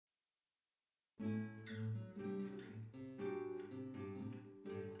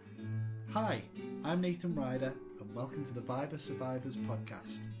Hi, I'm Nathan Ryder and welcome to the Viva Survivors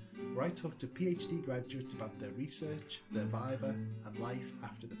podcast, where I talk to PhD graduates about their research, their Viva and life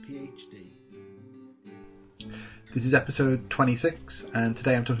after the PhD. This is episode 26 and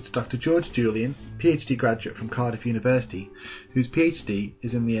today I'm talking to Dr George Julian, PhD graduate from Cardiff University, whose PhD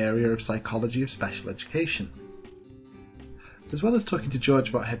is in the area of psychology of special education. As well as talking to George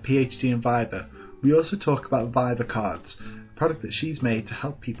about her PhD in Viva, we also talk about VivaCards, a product that she's made to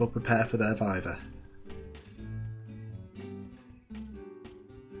help people prepare for their Viva.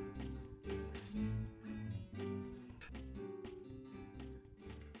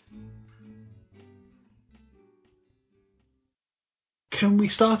 Can we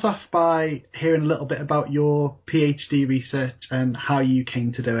start off by hearing a little bit about your PhD research and how you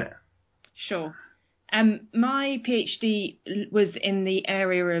came to do it? Sure. My PhD was in the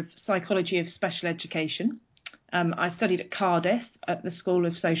area of psychology of special education. I studied at Cardiff at the School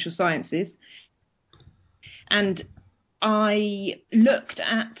of Social Sciences, and I looked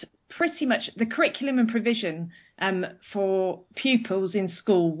at pretty much the curriculum and provision for pupils in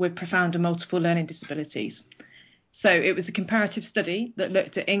school with profound and multiple learning disabilities. So it was a comparative study that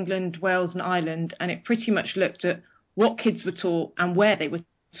looked at England, Wales and Ireland, and it pretty much looked at what kids were taught and where they were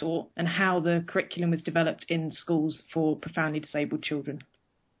taught and how the curriculum was developed in schools for profoundly disabled children.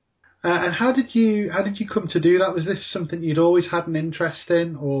 And how did you come to do that? Was this something you'd always had an interest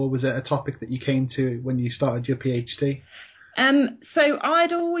in, or was it a topic that you came to when you started your PhD? So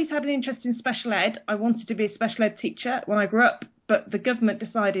I'd always had an interest in special ed. I wanted to be a special ed teacher when I grew up, but the government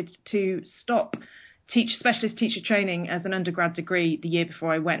decided to stop specialist teacher training as an undergrad degree the year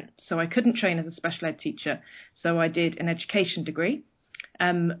before I went. So I couldn't train as a special ed teacher. So I did an education degree.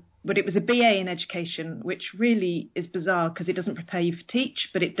 But it was a BA in education, which really is bizarre because it doesn't prepare you for teach,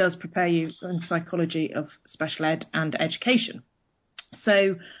 but it does prepare you in psychology of special ed and education.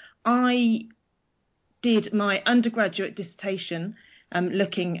 So I did my undergraduate dissertation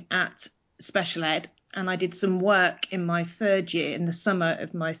looking at special ed, and I did some work in my third year, in the summer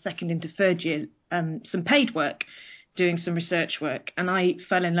of my second into third year, some paid work, doing some research work, and I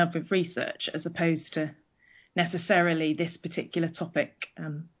fell in love with research as opposed to necessarily this particular topic.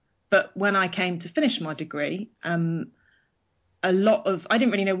 But when I came to finish my degree, I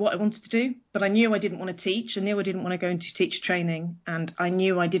didn't really know what I wanted to do, but I knew I didn't want to teach. I knew I didn't want to go into teacher training, and I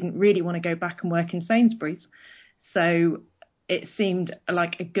knew I didn't really want to go back and work in Sainsbury's. So it seemed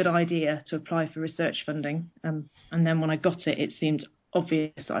like a good idea to apply for research funding. And then when I got it, it seemed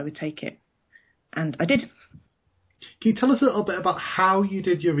obvious that I would take it. And I did. Can you tell us a little bit about how you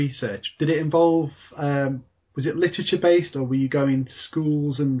did your research? Did it involve, was it literature based, or were you going to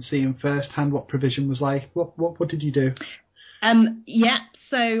schools and seeing firsthand what provision was like? What did you do?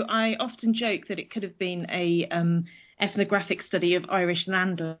 So I often joke that it could have been a ethnographic study of Irish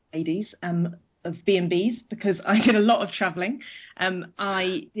landladies, of B&Bs, because I did a lot of travelling. To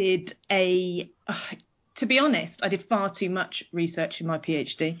be honest, I did far too much research in my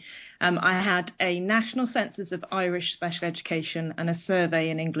PhD. I had a national census of Irish special education and a survey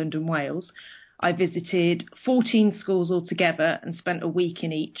in England and Wales. I visited 14 schools altogether and spent a week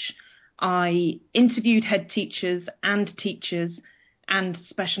in each. I interviewed head teachers and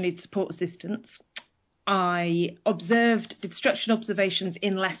special needs support assistants. I did structured observations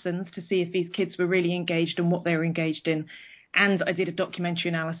in lessons to see if these kids were really engaged and what they were engaged in. And I did a documentary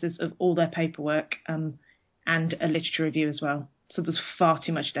analysis of all their paperwork and a literature review as well. So there's far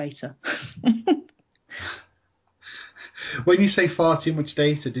too much data. When you say far too much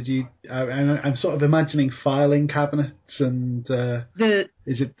data, did you? I'm sort of imagining filing cabinets and.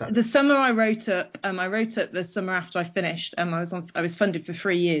 Is it that? The summer I wrote up the summer after I finished. I was funded for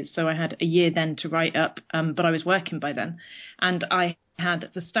 3 years, so I had a year then to write up. But I was working by then, and I had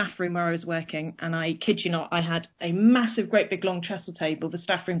the staff room where I was working, and I kid you not, I had a massive, great big long trestle table, the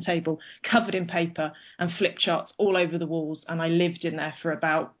staff room table, covered in paper and flip charts all over the walls, and I lived in there for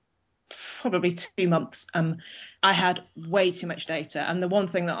about probably 2 months. I had way too much data, and the one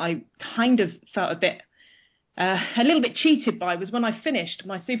thing that I kind of felt a little bit cheated by was when I finished,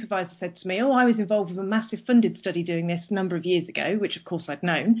 my supervisor said to me, I was involved with a massive funded study doing this a number of years ago, which of course I'd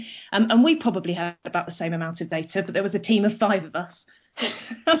known, and we probably had about the same amount of data, but there was a team of 5 of us.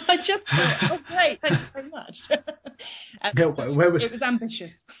 I just thought, great, thanks very much. It was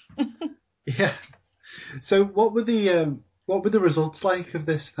ambitious. Yeah. So what were the results like of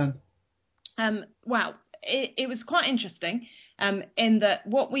this then? Well, it was quite interesting in that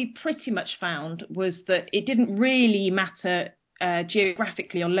what we pretty much found was that it didn't really matter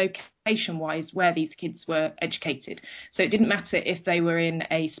geographically or location-wise where these kids were educated. So it didn't matter if they were in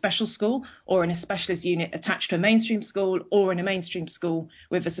a special school or in a specialist unit attached to a mainstream school or in a mainstream school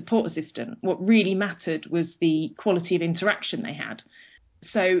with a support assistant. What really mattered was the quality of interaction they had.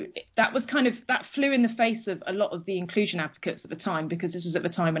 So that was that flew in the face of a lot of the inclusion advocates at the time, because this was at the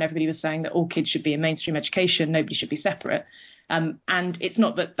time when everybody was saying that all kids should be in mainstream education, nobody should be separate. And it's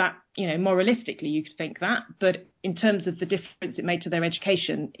not that, moralistically you could think that, but in terms of the difference it made to their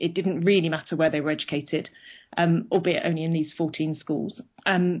education, it didn't really matter where they were educated, albeit only in these 14 schools.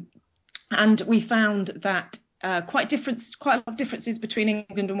 And we found that quite a lot of differences between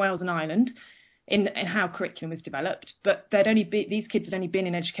England and Wales and Ireland in how curriculum was developed. But these kids had only been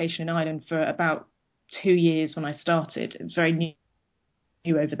in education in Ireland for about 2 years when I started. It was very new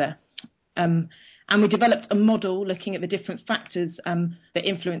over there. And we developed a model looking at the different factors that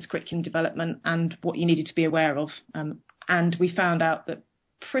influence curriculum development and what you needed to be aware of. And we found out that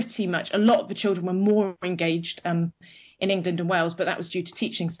pretty much a lot of the children were more engaged in England and Wales, but that was due to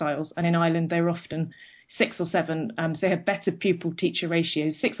teaching styles. And in Ireland, they were often 6 or 7. So they had better pupil-teacher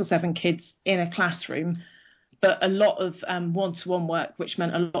ratios, 6 or 7 kids in a classroom, but a lot of one-to-one work, which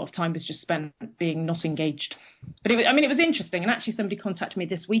meant a lot of time was just spent being not engaged. But it was interesting. And actually somebody contacted me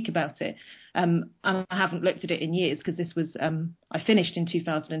this week about it. And I haven't looked at it in years, because this was, I finished in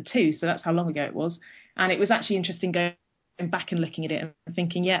 2002. So that's how long ago it was. And it was actually interesting going back and looking at it and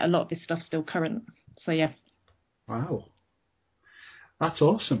thinking, a lot of this stuff's still current. So, yeah. Wow. That's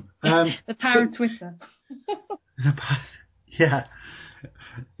awesome. The power of Twitter. Yeah.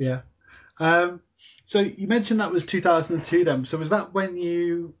 So you mentioned that was 2002 then. So was that when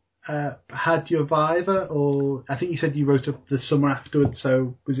you had your Viva, or I think you said you wrote up the summer afterwards.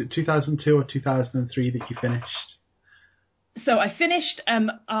 So was it 2002 or 2003 that you finished? So I finished,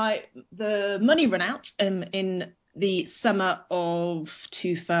 the money ran out in the summer of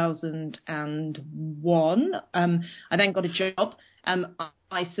 2001. I then got a job.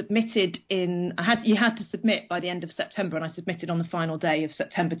 I submitted you had to submit by the end of September, and I submitted on the final day of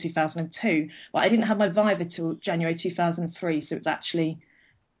September 2002. Well, I didn't have my Viva till January 2003, so it was actually,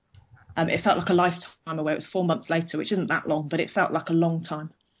 it felt like a lifetime away. It was 4 months later, which isn't that long, but it felt like a long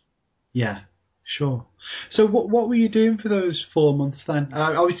time. Yeah, sure. So what were you doing for those 4 months then?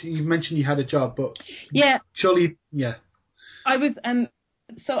 Obviously, you mentioned you had a job, but surely, I was,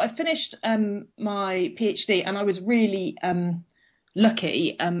 so I finished my PhD, and I was really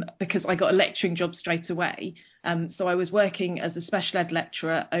lucky because I got a lecturing job straight away. So I was working as a special ed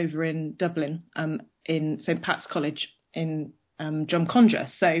lecturer over in Dublin in St Pat's College in Drumcondra.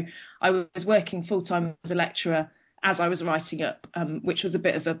 So I was working full time as a lecturer as I was writing up, which was a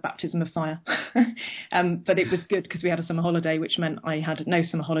bit of a baptism of fire. But it was good because we had a summer holiday, which meant I had no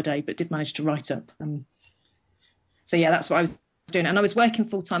summer holiday, but did manage to write up. So that's what I was doing. And I was working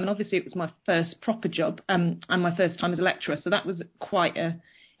full time, and obviously it was my first proper job and my first time as a lecturer. So that was quite a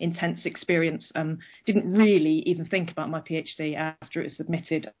intense experience. Didn't really even think about my PhD after it was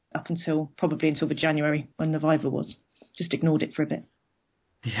submitted probably until the January when the Viva was. Just ignored it for a bit.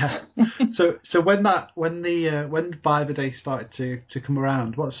 Yeah. So when Viva Day started to come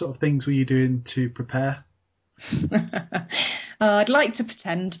around, what sort of things were you doing to prepare? I'd like to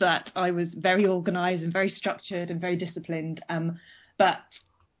pretend that I was very organised and very structured and very disciplined, but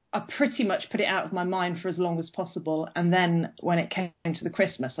I pretty much put it out of my mind for as long as possible. And then when it came to the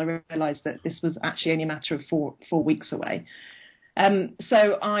Christmas, I realised that this was actually only a matter of four weeks away.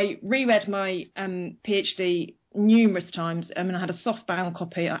 So I reread my PhD numerous times. I had a soft-bound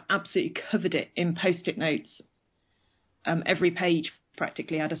copy. I absolutely covered it in Post-it notes. Every page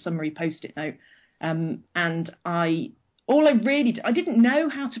practically had a summary Post-it note. And I didn't know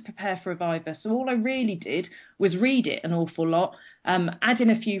how to prepare for a Viva, so all I really did was read it an awful lot, add in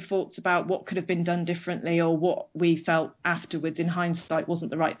a few thoughts about what could have been done differently or what we felt afterwards in hindsight wasn't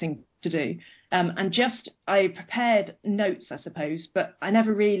the right thing to do. I prepared notes, I suppose, but I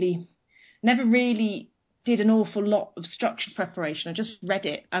never really did an awful lot of structured preparation. I just read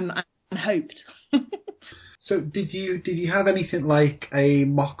it and hoped. So did you have anything like a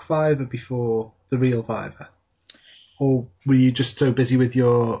mock Viva before the real Viva, or were you just so busy with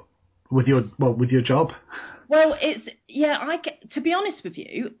your job? Well, to be honest with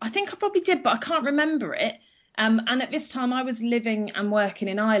you, I think I probably did, but I can't remember it. And at this time, I was living and working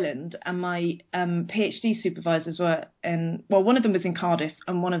in Ireland, and my PhD supervisors were one of them was in Cardiff,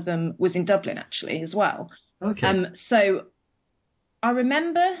 and one of them was in Dublin actually as well. Okay. So I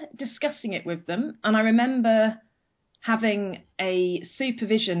remember discussing it with them, and I remember having a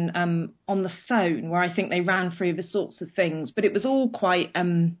supervision on the phone where I think they ran through the sorts of things, but it was all quite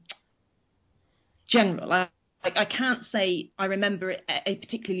general. I I can't say I remember a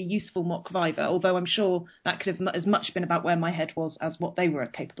particularly useful mock Viva, although I'm sure that could have as much been about where my head was as what they were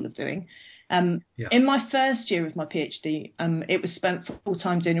capable of doing. In my first year of my PhD, it was spent full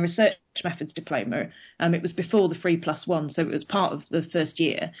time doing a research methods diploma. It was before the 3+1, so it was part of the first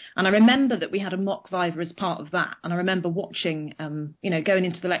year. And I remember that we had a mock Viva as part of that. And I remember watching, going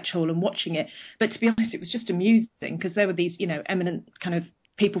into the lecture hall and watching it. But to be honest, it was just amusing because there were these, eminent kind of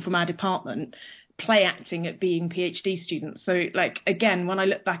people from our department play acting at being PhD students. So again, when I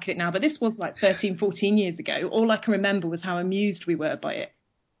look back at it now, but this was 13, 14 years ago, all I can remember was how amused we were by it.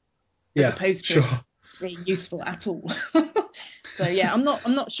 As opposed to being useful at all. So I'm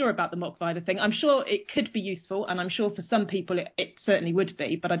not sure about the mock Viva thing. I'm sure it could be useful, and I'm sure for some people it certainly would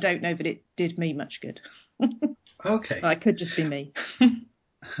be, but I don't know that it did me much good. Okay. But it could just be me.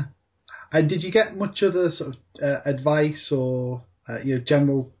 And did you get much other sort of advice or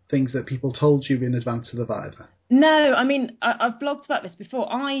general things that people told you in advance of the Viva? No, I mean, I've blogged about this before.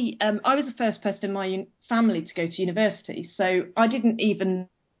 I was the first person in my family to go to university, so I didn't even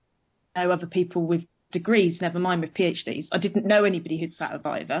know other people with degrees, never mind with PhDs. I didn't know anybody who'd sat a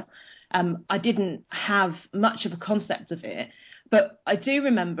Viva. I didn't have much of a concept of it. But I do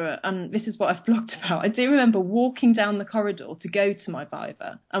remember, and this is what I've blogged about, I do remember walking down the corridor to go to my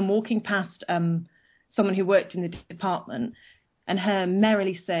Viva and walking past someone who worked in the department and her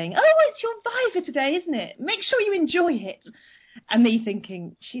merrily saying, "Oh, it's your Viva today, isn't it? Make sure you enjoy it." And me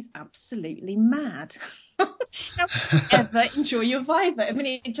thinking, she's absolutely mad. How could you ever enjoy your Viva? I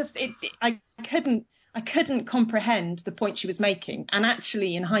mean, I couldn't comprehend the point she was making. And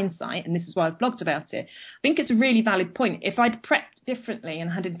actually, in hindsight, and this is why I've blogged about it, I think it's a really valid point. If I'd prepped differently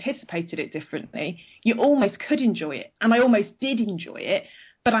and had anticipated it differently, you almost could enjoy it. And I almost did enjoy it.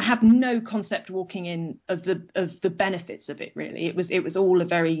 But I have no concept walking in of the benefits of it, really. It was all a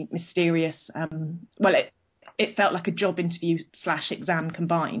very mysterious, it felt like a job interview / exam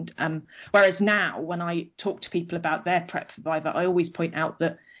combined. Whereas now, when I talk to people about their prep for Viva, I always point out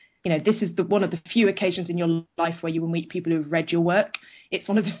that, this is one of the few occasions in your life where you will meet people who've read your work. It's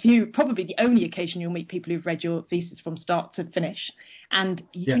one of the few, probably the only occasion you'll meet people who've read your thesis from start to finish. And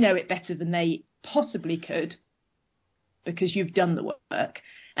you know it better than they possibly could because you've done the work.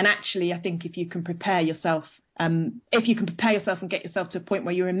 And actually, I think if you can prepare yourself and get yourself to a point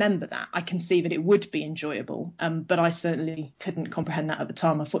where you remember that, I can see that it would be enjoyable. But I certainly couldn't comprehend that at the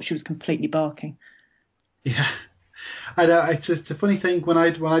time. I thought she was completely barking. Yeah, I know. It's just a funny thing when I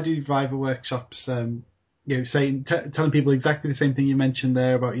do Viva workshops. Telling people exactly the same thing you mentioned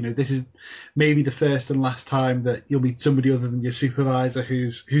there about this is maybe the first and last time that you'll meet somebody other than your supervisor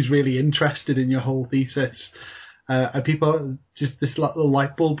who's really interested in your whole thesis. And people just this little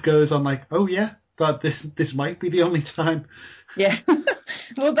light bulb goes on oh yeah. But this might be the only time. Yeah,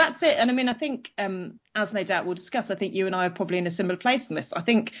 well, that's it. And I mean, I think, as no doubt we'll discuss, I think you and I are probably in a similar place in this. I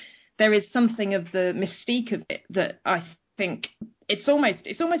think there is something of the mystique of it that I think it's almost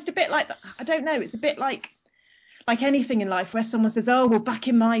a bit like, I don't know, it's a bit like anything in life where someone says, "Oh, well, back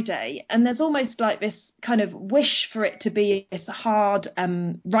in my day," and there's almost like this kind of wish for it to be this hard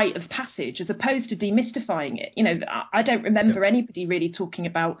rite of passage as opposed to demystifying it. I don't remember anybody really talking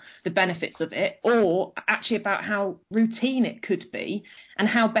about the benefits of it or actually about how routine it could be and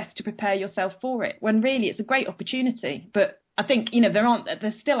how best to prepare yourself for it, when really it's a great opportunity. But I think,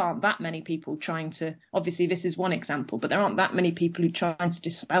 there still aren't that many people trying to, obviously this is one example, but there aren't that many people who try to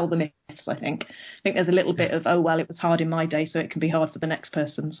dispel the myths, I think. I think there's a little bit of, oh, well, it was hard in my day, so it can be hard for the next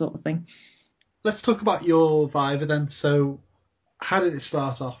person sort of thing. Let's talk about your Viva then. So how did it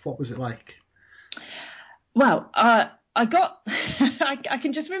start off? What was it like? Well, I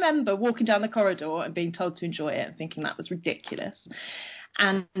can just remember walking down the corridor and being told to enjoy it and thinking that was ridiculous.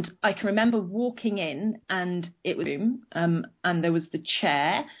 And I can remember walking in and it was and there was the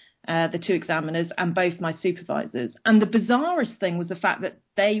chair, the two examiners and both my supervisors. And the bizarrest thing was the fact that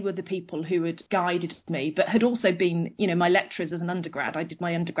they were the people who had guided me, but had also been, my lecturers as an undergrad. I did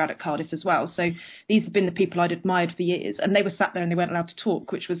my undergrad at Cardiff as well. So these have been the people I'd admired for years. And they were sat there and they weren't allowed to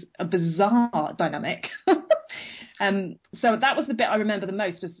talk, which was a bizarre dynamic. So that was the bit I remember the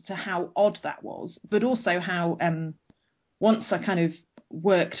most as to how odd that was, but also how once I kind of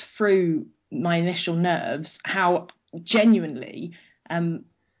worked through my initial nerves, how genuinely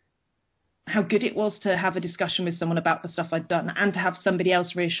how good it was to have a discussion with someone about the stuff I'd done and to have somebody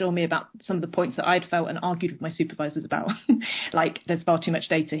else reassure me about some of the points that I'd felt and argued with my supervisors about. There's far too much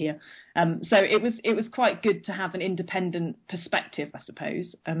data here. So it was quite good to have an independent perspective, I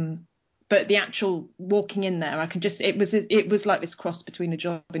suppose. But the actual walking in there, it was like this cross between a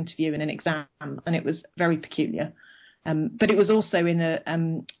job interview and an exam, and it was very peculiar. But it was also in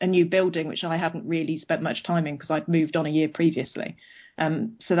a new building, which I hadn't really spent much time in because I'd moved on a year previously.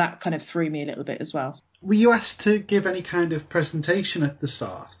 So that kind of threw me a little bit as well. Were you asked to give any kind of presentation at the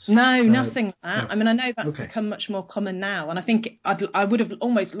start? No, nothing like that. No. I mean, I know that's become much more common now, and I think I would have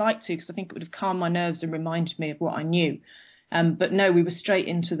almost liked to, because I think it would have calmed my nerves and reminded me of what I knew. But no, we were straight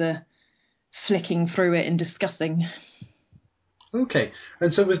into the flicking through it and discussing. Okay,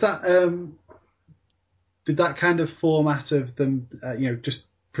 and so was that did that kind of format of them, just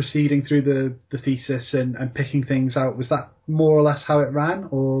proceeding through the thesis and picking things out, was that more or less how it ran?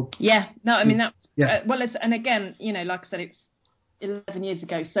 Or yeah, no, I mean that's yeah. And again, like I said, it's 11 years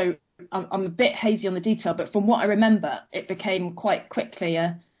ago, so I'm a bit hazy on the detail, but from what I remember, it became quite quickly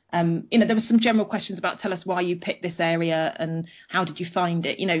there was some general questions about tell us why you picked this area and how did you find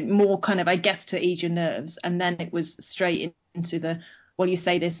it, more kind of, I guess, to ease your nerves. And then it was straight into the, well, you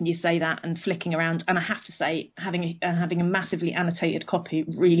say this and you say that, and flicking around. And I have to say, having a massively annotated copy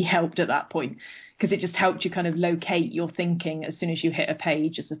really helped at that point, because it just helped you kind of locate your thinking as soon as you hit a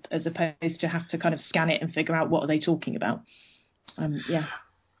page, as opposed to have to kind of scan it and figure out what are they talking about. Yeah.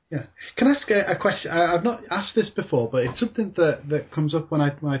 Yeah. Can I ask a question? I've not asked this before, but it's something that comes up when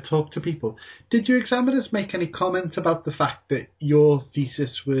I talk to people. Did your examiners make any comment about the fact that your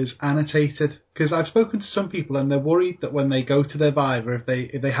thesis was annotated? Because I've spoken to some people and they're worried that when they go to their Viva, if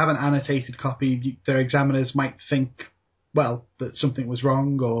they have an annotated copy, their examiners might think, well, that something was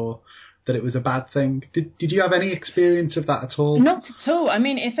wrong or that it was a bad thing. Did you have any experience of that at all? Not at all. I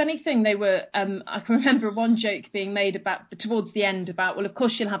mean, if anything, they were. I can remember one joke being made towards the end about, well, of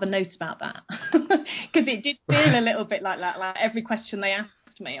course you'll have a note about that, because it did feel a little bit like that. Like every question they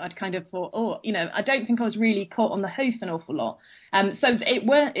asked me, I'd kind of thought, I don't think I was really caught on the hoof an awful lot. So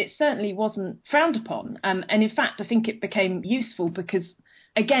it certainly wasn't frowned upon. And in fact, I think it became useful because,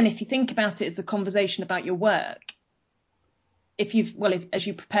 again, if you think about it as a conversation about your work. As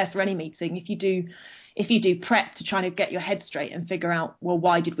you prepare for any meeting, if you do prep to try to get your head straight and figure out, well,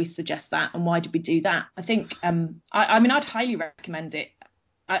 why did we suggest that and why did we do that? I think, I'd highly recommend it.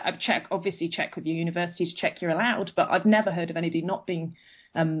 I'd check with your university to check you're allowed, but I've never heard of anybody not being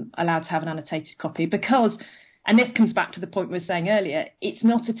allowed to have an annotated copy because, and this comes back to the point we were saying earlier, it's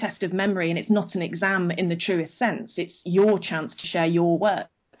not a test of memory and it's not an exam in the truest sense. It's your chance to share your work.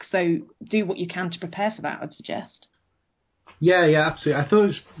 So do what you can to prepare for that, I'd suggest. Yeah, absolutely. I thought it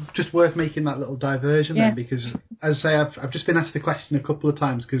was just worth making that little diversion then, because, as I say, I've just been asked the question a couple of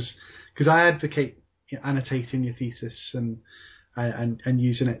times because I advocate annotating your thesis and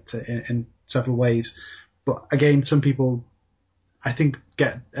using it in several ways. But again, some people, I think,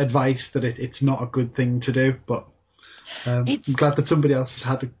 get advice that it's not a good thing to do. But I'm glad that somebody else has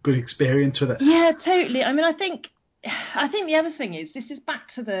had a good experience with it. Yeah, totally. I mean, I think the other thing is this is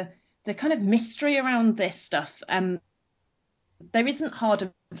back to the kind of mystery around this stuff. There isn't hard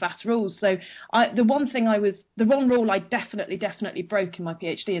and fast rules. So the one rule I definitely broke in my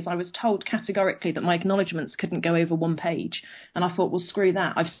PhD is I was told categorically that my acknowledgements couldn't go over 1 page. And I thought, well, screw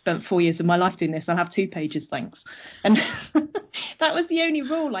that. I've spent 4 years of my life doing this. I'll have 2 pages, thanks. And that was the only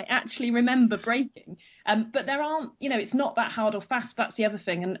rule I actually remember breaking. But there aren't, it's not that hard or fast. That's the other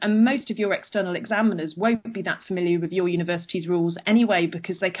thing. And most of your external examiners won't be that familiar with your university's rules anyway,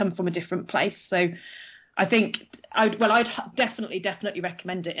 because they come from a different place. So I think I'd definitely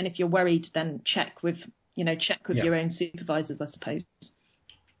recommend it. And if you're worried, then check with your own supervisors, I suppose.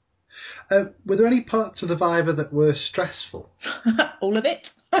 Were there any parts of the Viva that were stressful? All of it.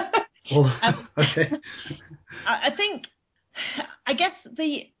 Okay. I guess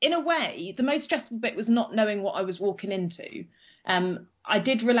in a way, the most stressful bit was not knowing what I was walking into. I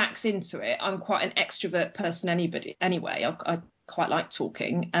did relax into it. I'm quite an extrovert person anyway. I quite like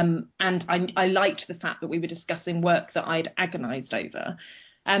talking. And I liked the fact that we were discussing work that I'd agonised over.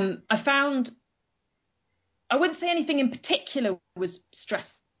 I wouldn't say anything in particular was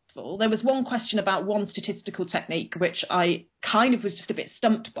stressful. There was one question about one statistical technique, which I kind of was just a bit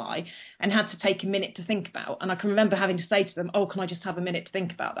stumped by and had to take a minute to think about. And I can remember having to say to them, oh, can I just have a minute to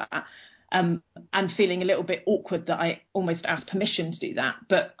think about that? And feeling a little bit awkward that I almost asked permission to do that.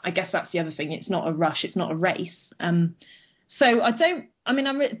 But I guess that's the other thing. It's not a rush. It's not a race. So I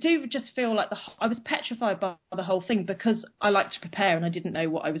do just feel like I was petrified by the whole thing because I like to prepare and I didn't know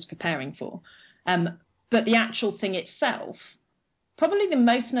what I was preparing for. But the actual thing itself, probably the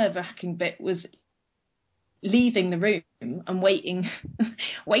most nerve-wracking bit was leaving the room and waiting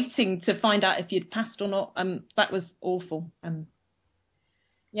to find out if you'd passed or not. That was awful.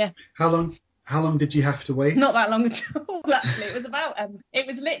 Yeah. How long did you have to wait? Not that long at all, actually. It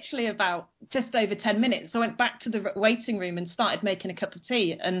was literally about just over 10 minutes. So I went back to the waiting room and started making a cup of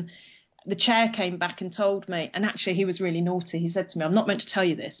tea. And the chair came back and told me, and actually he was really naughty. He said to me, I'm not meant to tell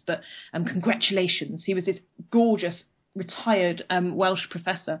you this, but congratulations. He was this gorgeous, retired Welsh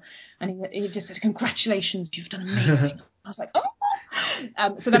professor, and he just said, congratulations, you've done amazing. I was like, oh!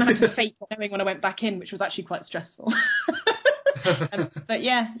 So then I had to fake knowing when I went back in, which was actually quite stressful. But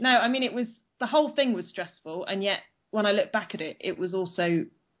yeah, no, I mean, the whole thing was stressful, and yet when I look back at it, it was also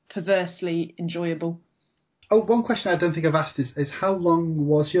perversely enjoyable. Oh, one question I don't think I've asked is how long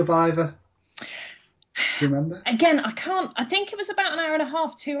was your Viva? Do you remember? Again, I can't. I think it was about an hour and a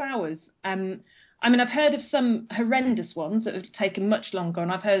half, 2 hours. I mean, I've heard of some horrendous ones that have taken much longer,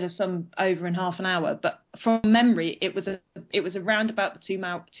 and I've heard of some over in half an hour. But from memory, it was around about the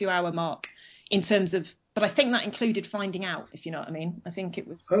 2 hour mark in terms of. But I think that included finding out, if you know what I mean. I think it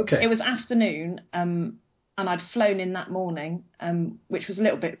was. Okay. It was afternoon, and I'd flown in that morning, which was a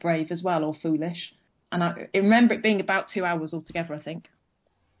little bit brave as well, or foolish. And I remember it being about 2 hours altogether, I think.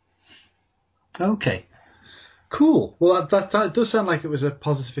 Okay. Cool. Well, that does sound like it was a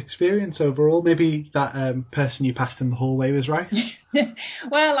positive experience overall. Maybe that person you passed in the hallway was right.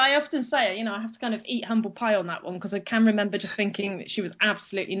 Well, I often say, I have to kind of eat humble pie on that one, because I can remember just thinking that she was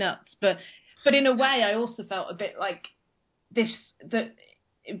absolutely nuts. But in a way, I also felt a bit like that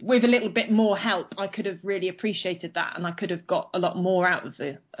with a little bit more help, I could have really appreciated that, and I could have got a lot more out of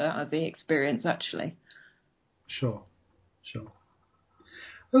the experience, actually. Sure.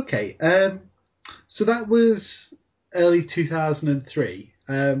 Okay. So that was early 2003.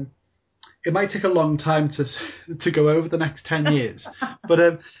 It might take a long time to go over the next 10 years.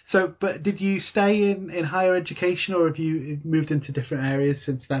 But did you stay in higher education, or have you moved into different areas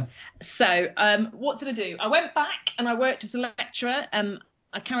since then? So what did I do? I went back and I worked as a lecturer.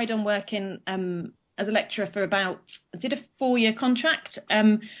 I carried on working as a lecturer for I did a 4-year contract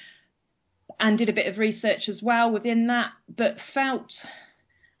and did a bit of research as well within that, but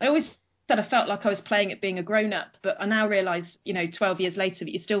I always said I felt like I was playing at being a grown-up, but I now realise, 12 years later,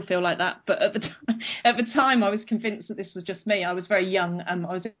 that you still feel like that. But at the time, I was convinced that this was just me. I was very young. I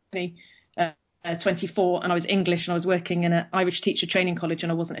was only 24, and I was English, and I was working in an Irish teacher training college,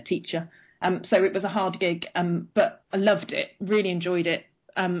 and I wasn't a teacher. So it was a hard gig, but I loved it, really enjoyed it,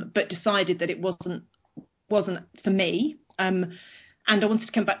 but decided that it wasn't for me. And I wanted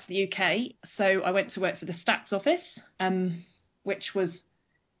to come back to the UK, so I went to work for the Stats Office, which was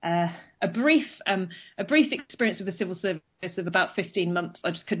a brief experience with the civil service of about 15 months.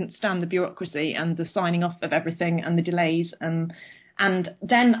 I just couldn't stand the bureaucracy and the signing off of everything and the delays. And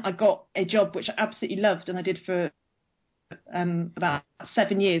then I got a job which I absolutely loved, and I did for about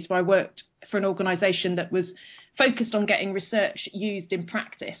 7 years, where I worked for an organisation that was focused on getting research used in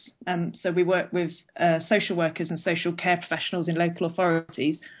practice. So we work with social workers and social care professionals in local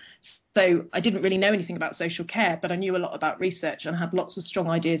authorities. So I didn't really know anything about social care, but I knew a lot about research and had lots of strong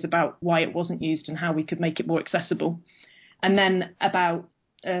ideas about why it wasn't used and how we could make it more accessible. And then about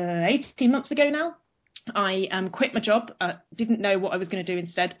 18 months ago now, I quit my job. I didn't know what I was going to do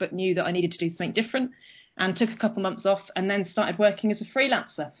instead, but knew that I needed to do something different, and took a couple months off, and then started working as a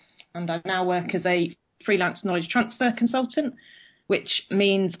freelancer. And I now work as a freelance knowledge transfer consultant, which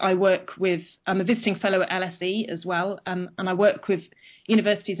means I'm a visiting fellow at LSE as well, and I work with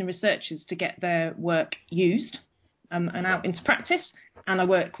universities and researchers to get their work used and out into practice. And I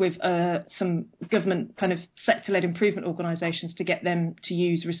work with some government kind of sector-led improvement organisations to get them to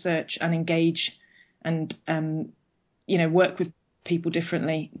use research and engage and, work with people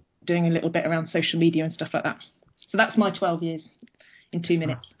differently, doing a little bit around social media and stuff like that. So that's my 12 years in 2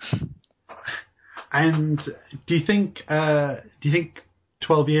 minutes. And do you think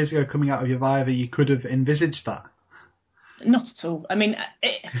 12 years ago, coming out of your Viva, you could have envisaged that? Not at all. I mean,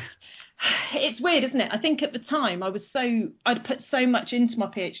 it's weird, isn't it? I think at the time I'd put so much into my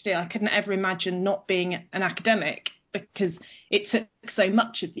PhD, I couldn't ever imagine not being an academic, because it took so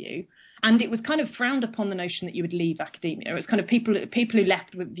much of you. And it was kind of frowned upon, the notion that you would leave academia. It was kind of people who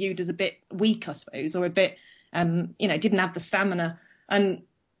left were viewed as a bit weak, I suppose, or a bit, didn't have the stamina. And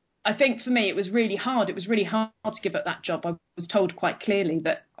I think for me, it was really hard. It was really hard to give up that job. I was told quite clearly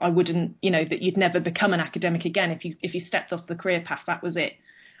that I wouldn't, that you'd never become an academic again. If you stepped off the career path, that was it.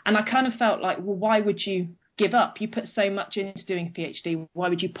 And I kind of felt like, well, why would you give up? You put so much into doing a PhD. Why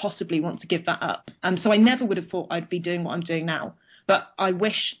would you possibly want to give that up? So I never would have thought I'd be doing what I'm doing now. But I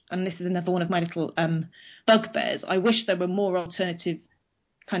wish, and this is another one of my little bugbears, I wish there were more alternative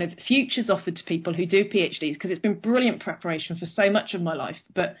kind of futures offered to people who do PhDs, because it's been brilliant preparation for so much of my life.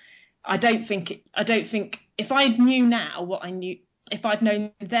 But I don't think if I knew now what I knew, if I'd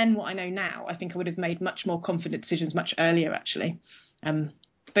known then what I know now, I think I would have made much more confident decisions much earlier, actually.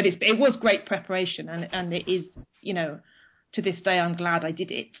 But it was great preparation, and it is, to this day, I'm glad I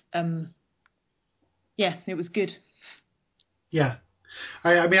did it. Yeah, it was good. Yeah.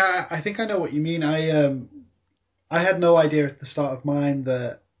 I mean, I think I know what you mean. I had no idea at the start of mine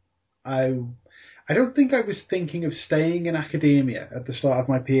that I don't think I was thinking of staying in academia at the start of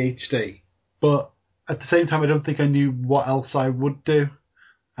my PhD, but at the same time, I don't think I knew what else I would do.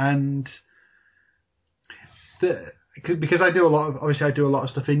 And because I do a lot of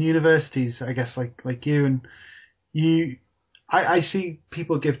stuff in universities, I guess, like you, and I see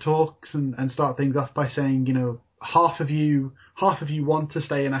people give talks and start things off by saying, you know, half of you want to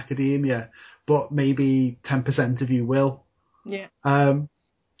stay in academia, but maybe 10% of you will. Yeah.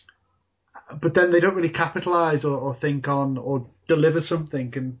 But then they don't really capitalise or think on or deliver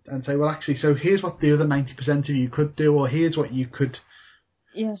something and say, well, actually, so here's what the other 90% of you could do, or here's what you could.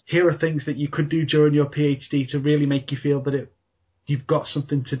 Yeah. Here are things that you could do during your PhD to really make you feel that you've got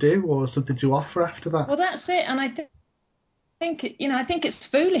something to do or something to offer after that. Well, that's it, and I think it's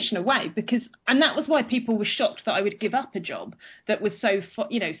foolish in a way, and that was why people were shocked that I would give up a job that was so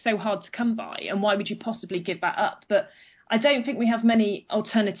hard to come by, and why would you possibly give that up? But I don't think we have many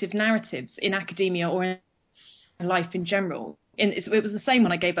alternative narratives in academia or in life in general. It was the same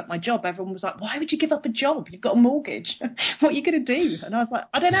when I gave up my job. Everyone was like, why would you give up a job? You've got a mortgage. What are you going to do? And I was like,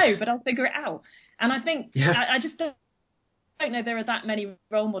 I don't know, but I'll figure it out. And I think, I just don't know there are that many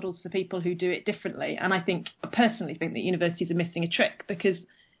role models for people who do it differently. And I personally think that universities are missing a trick, because,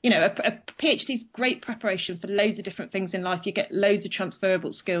 you know, a PhD is great preparation for loads of different things in life. You get loads of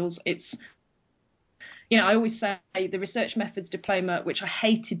transferable skills. It's, you know, I always say the research methods diploma, which I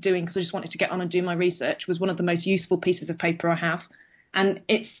hated doing because I just wanted to get on and do my research, was one of the most useful pieces of paper I have. And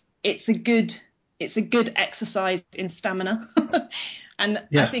it's a good exercise in stamina. And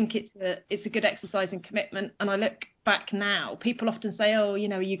I think it's a good exercise in commitment. And I look back now, people often say, oh, you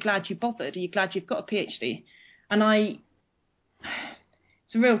know, are you glad you bothered? Are you glad you've got a PhD? And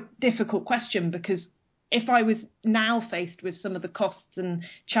it's a real difficult question, because if I was now faced with some of the costs and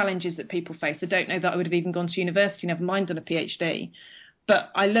challenges that people face, I don't know that I would have even gone to university, never mind done a PhD.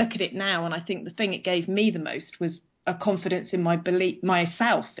 But I look at it now, and I think the thing it gave me the most was a confidence in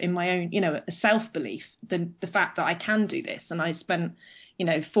myself, in my own, you know, a self-belief, the fact that I can do this. And I spent, you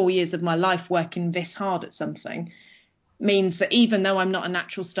know, 4 years of my life working this hard at something, means that even though I'm not a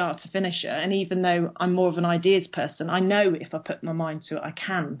natural starter finisher, and even though I'm more of an ideas person, I know if I put my mind to it, I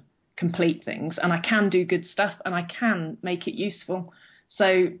can complete things, and I can do good stuff, and I can make it useful.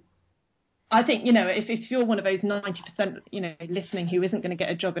 So I think, you know, if you're one of those 90%, you know, listening who isn't going to get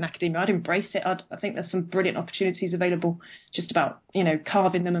a job in academia, I'd embrace it. I think there's some brilliant opportunities available, just about, you know,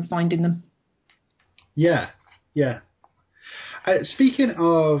 carving them and finding them. Yeah. Speaking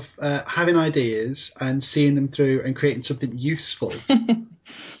of having ideas and seeing them through and creating something useful,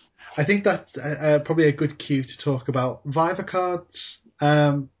 I think that's probably a good cue to talk about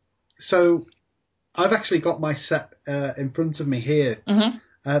VivaCards. So I've actually got my set in front of me here.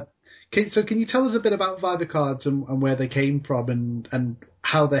 Mm-hmm. Can you tell us a bit about VivaCards and where they came from and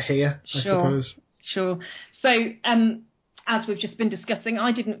how they're here, I suppose? Sure. So as we've just been discussing,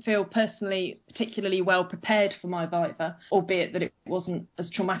 I didn't feel personally particularly well prepared for my Viva, albeit that it wasn't as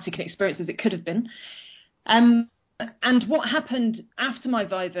traumatic an experience as it could have been. And what happened after my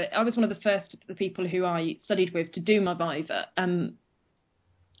Viva, I was one of the first of the people who I studied with to do my Viva.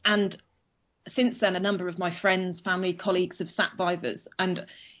 And since then, a number of my friends, family, colleagues have sat Vivas, and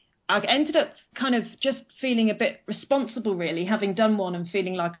I ended up kind of just feeling a bit responsible, really, having done one and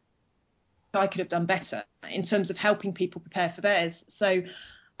feeling like I could have done better in terms of helping people prepare for theirs. So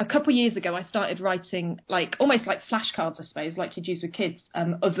a couple of years ago, I started writing almost like flashcards, I suppose, like you'd use with kids,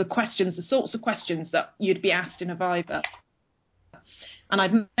 of the sorts of questions that you'd be asked in a Viva. And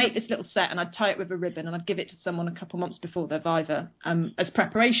I'd make this little set and I'd tie it with a ribbon and I'd give it to someone a couple of months before their Viva as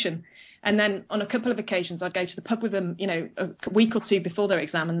preparation. And then on a couple of occasions, I'd go to the pub with them, you know, a week or two before their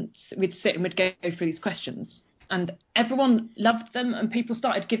exam, and we'd sit and we'd go through these questions. And everyone loved them, and people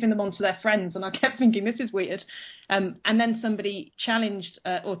started giving them on to their friends. And I kept thinking, this is weird. And then somebody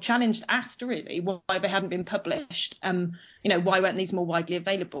asked really why they hadn't been published. You know, why weren't these more widely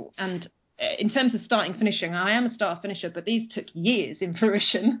available? And in terms of starting finishing, I am a start finisher, but these took years in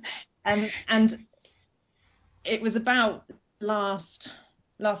fruition. And it was about last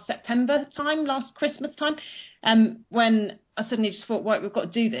September time, last Christmas time, when I suddenly just thought, right, we've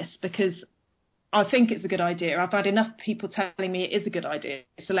got to do this because I think it's a good idea. I've had enough people telling me it is a good idea,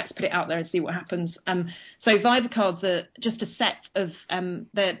 so let's put it out there and see what happens. So VivaCards are just a set of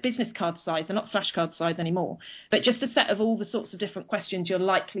they're business card size. They're not flashcard size anymore, but just a set of all the sorts of different questions you're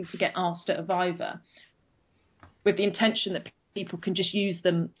likely to get asked at a Viva, with the intention that people can just use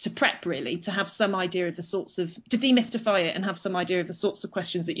them to prep, really, to have some idea of to demystify it and have some idea of the sorts of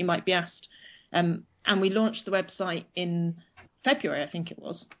questions that you might be asked. And we launched the website in February, I think it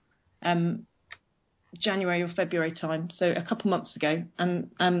was, January or February time, so a couple months ago. And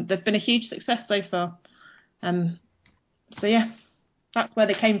they've been a huge success so far. So yeah, that's where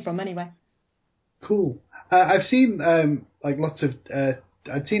they came from anyway. Cool. I've seen lots of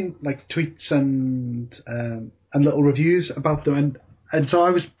I'd seen like tweets and little reviews about them, and so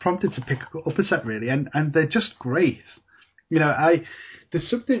I was prompted to pick up a set really, and they're just great. There's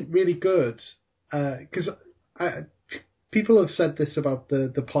something really good because people have said this about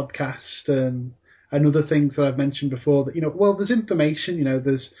the podcast and other things that I've mentioned before, that there's information,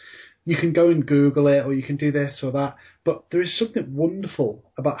 you can go and Google it, or you can do this or that, but there is something wonderful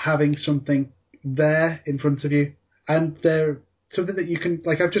about having something there in front of you, and they're something that you can,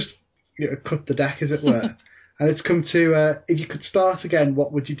 like, I've just cut the deck, as it were, and it's come to if you could start again,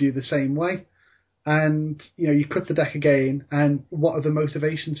 what would you do the same way? And you cut the deck again, and what are the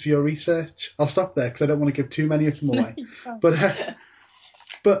motivations for your research? I'll stop there because I don't want to give too many of them away.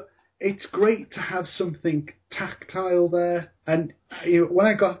 But it's great to have something tactile there, and when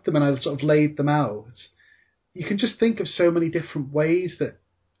I got them and I sort of laid them out, you can just think of so many different ways that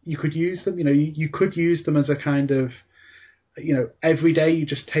you could use them. You could use them as a kind of, every day you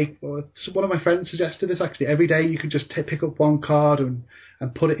just take, or one of my friends suggested this actually, every day you could just pick up one card and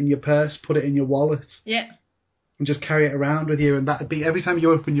put it in your purse, put it in your wallet. Yeah. And just carry it around with you, and that'd be, every time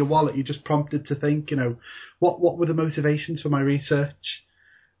you open your wallet, you're just prompted to think, what were the motivations for my research?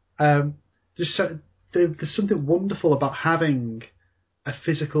 There's something wonderful about having a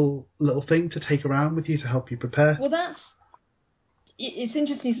physical little thing to take around with you to help you prepare. Well, it's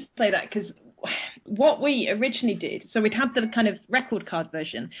interesting to say that, because what we originally did, so we'd had the kind of record card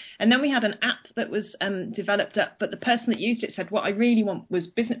version, and then we had an app that was developed up, but the person that used it said, what I really want was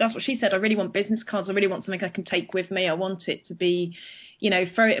business. That's what she said. I really want business cards. I really want something I can take with me. I want it to be,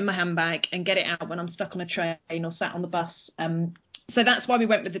 throw it in my handbag and get it out when I'm stuck on a train or sat on the bus. So that's why we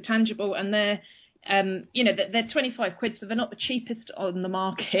went with the tangible, and they're 25 quid, so they're not the cheapest on the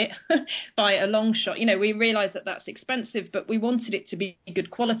market by a long shot. We realise that that's expensive, but we wanted it to be good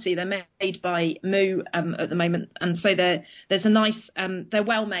quality. They're made by Moo at the moment, and so there's a nice, they're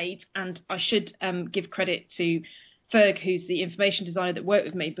well made, and I should give credit to Ferg, who's the information designer that worked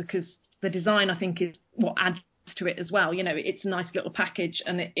with me, because the design, I think, is what adds to it as well. It's a nice little package,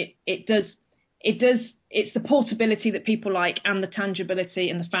 and it does. It's the portability that people like, and the tangibility,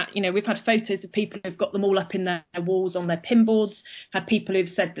 and the fact, we've had photos of people who've got them all up in their walls on their pin boards, had people who've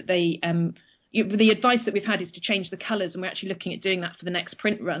said that they, the advice that we've had is to change the colours, and we're actually looking at doing that for the next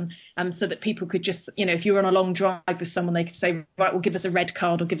print run, so that people could just, if you're on a long drive with someone, they could say, right, well, give us a red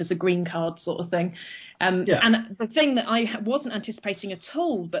card or give us a green card sort of thing. And the thing that I wasn't anticipating at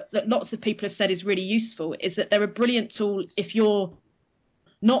all, but that lots of people have said is really useful, is that they're a brilliant tool if you're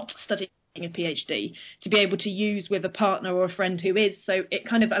not studying a PhD, to be able to use with a partner or a friend who is. So it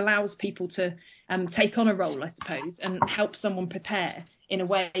kind of allows people to take on a role, I suppose, and help someone prepare in a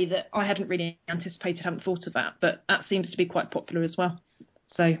way that I hadn't really anticipated, haven't thought of that, but that seems to be quite popular as well.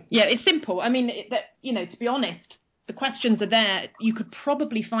 So yeah, it's simple. I mean, to be honest, the questions are there. You could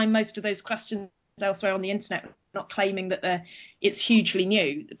probably find most of those questions elsewhere on the internet, not claiming that it's hugely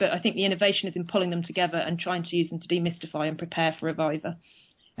new, but I think the innovation is in pulling them together and trying to use them to demystify and prepare for a Viva.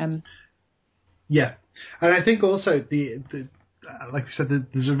 Yeah, and I think also the like we said,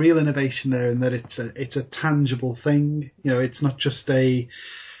 there's a real innovation there in that it's a tangible thing. It's not just a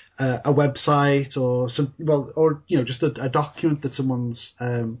website or just a document that someone's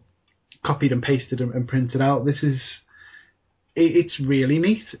copied and pasted and printed out. It's really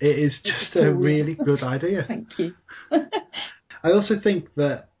neat. It is just a really good idea. Thank you. I also think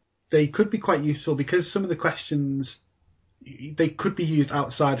that they could be quite useful because some of the questions, they could be used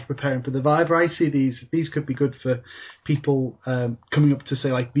outside of preparing for the Viva. I see these could be good for people coming up to,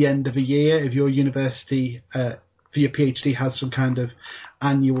 say, like the end of a year. If your university for your PhD has some kind of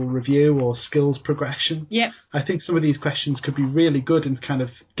annual review or skills progression, I think some of these questions could be really good in kind of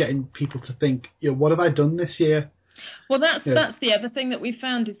getting people to think, what have I done this year? Well, that's the other thing that we've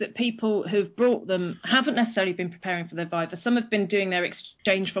found, is that people who've brought them haven't necessarily been preparing for their Viva. Some have been doing their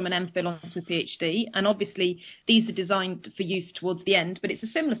exchange from an MPhil onto a PhD, and obviously these are designed for use towards the end, but it's a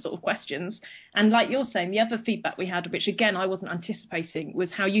similar sort of questions. And like you're saying, the other feedback we had, which again I wasn't anticipating, was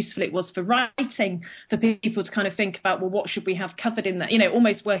how useful it was for writing, for people to kind of think about, well, what should we have covered in that?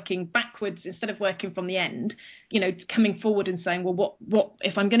 Almost working backwards instead of working from the end, coming forward and saying, well, what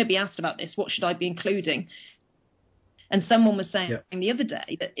if I'm going to be asked about this, what should I be including? And someone was saying Yep. the other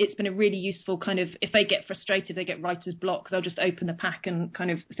day that it's been a really useful kind of, if they get frustrated, they get writer's block, they'll just open the pack and kind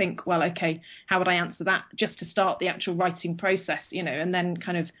of think, well, okay, how would I answer that? Just to start the actual writing process, and then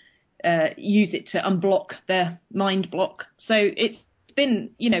kind of use it to unblock their mind block. So it's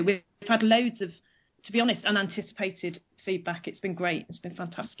been, we've had loads of, to be honest, unanticipated feedback. It's been great. It's been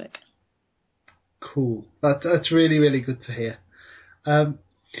fantastic. Cool. That's really, really good to hear.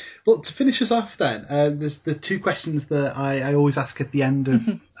 Well, to finish us off then, there's the two questions that I always ask at the end of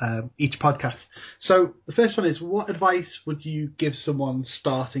each podcast. So the first one is, what advice would you give someone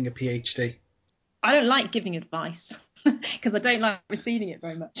starting a PhD? I don't like giving advice because I don't like receiving it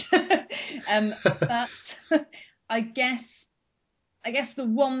very much. But I guess the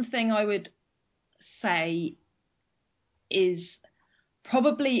one thing I would say is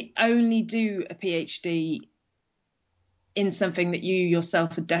probably only do a PhD in something that you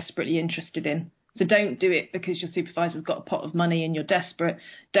yourself are desperately interested in. So don't do it because your supervisor's got a pot of money and you're desperate.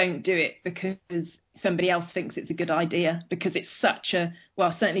 Don't do it because somebody else thinks it's a good idea, because it's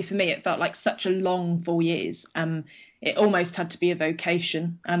certainly for me, it felt like such a long 4 years. It almost had to be a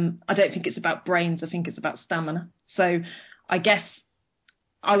vocation. I don't think it's about brains. I think it's about stamina. So I guess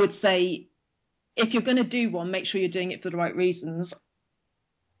I would say, if you're going to do one, make sure you're doing it for the right reasons.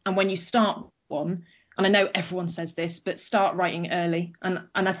 And when you start one, and I know everyone says this, but start writing early. And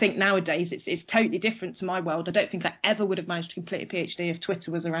I think nowadays it's totally different to my world. I don't think I ever would have managed to complete a PhD if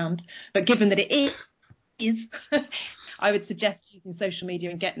Twitter was around. But given that it is, I would suggest using social media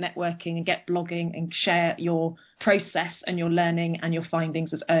and get networking and get blogging and share your process and your learning and your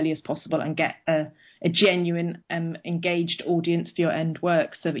findings as early as possible, and get a genuine engaged audience for your end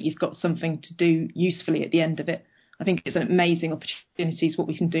work so that you've got something to do usefully at the end of it. I think it's an amazing opportunity, what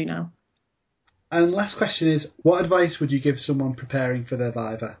we can do now. And last question is, what advice would you give someone preparing for their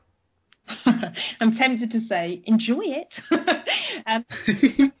Viva? I'm tempted to say, enjoy it.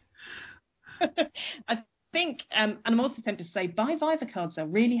 I think, and I'm also tempted to say, buy VivaCards, they'll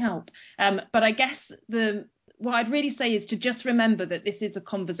really help. But I guess what I'd really say is to just remember that this is a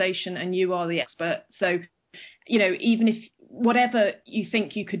conversation and you are the expert. So, even if whatever you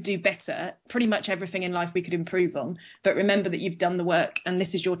think you could do better, pretty much everything in life we could improve on. But remember that you've done the work and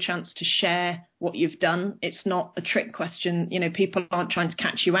this is your chance to share what you've done. It's not a trick question. People aren't trying to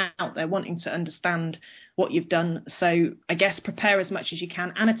catch you out. They're wanting to understand what you've done. So I guess prepare as much as you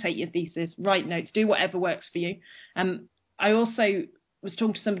can, annotate your thesis, write notes, do whatever works for you. I also was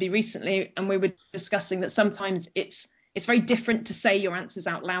talking to somebody recently and we were discussing that sometimes it's very different to say your answers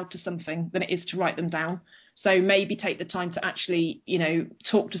out loud to something than it is to write them down. So maybe take the time to actually,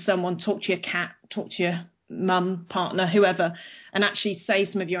 talk to someone, talk to your cat, talk to your mum, partner, whoever, and actually say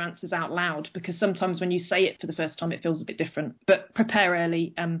some of your answers out loud, because sometimes when you say it for the first time, it feels a bit different. But prepare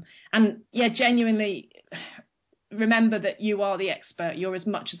early. Genuinely remember that you are the expert. You're as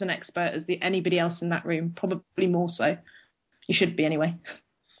much as an expert as anybody else in that room, probably more so. You should be anyway.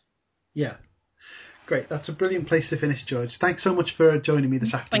 Yeah. Great, that's a brilliant place to finish, George. Thanks so much for joining me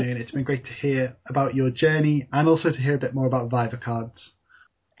this afternoon. It's been great to hear about your journey and also to hear a bit more about VivaCards.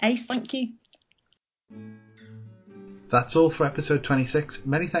 Ace, thank you. That's all for episode 26.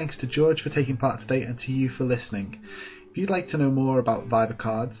 Many thanks to George for taking part today and to you for listening. If you'd like to know more about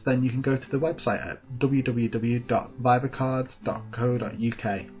VivaCards, then you can go to the website at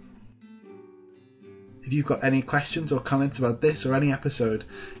www.vivacards.co.uk. If you've got any questions or comments about this or any episode,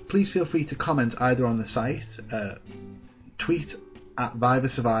 please feel free to comment either on the site, tweet at Viva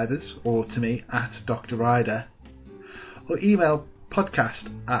Survivors, or to me at Dr Ryder, or email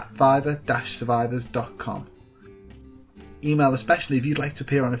podcast@viva-survivors.com. Email especially if you'd like to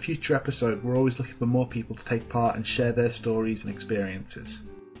appear on a future episode. We're always looking for more people to take part and share their stories and experiences.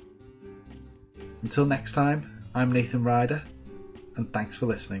 Until next time, I'm Nathan Ryder, and thanks for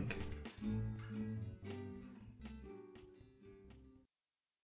listening.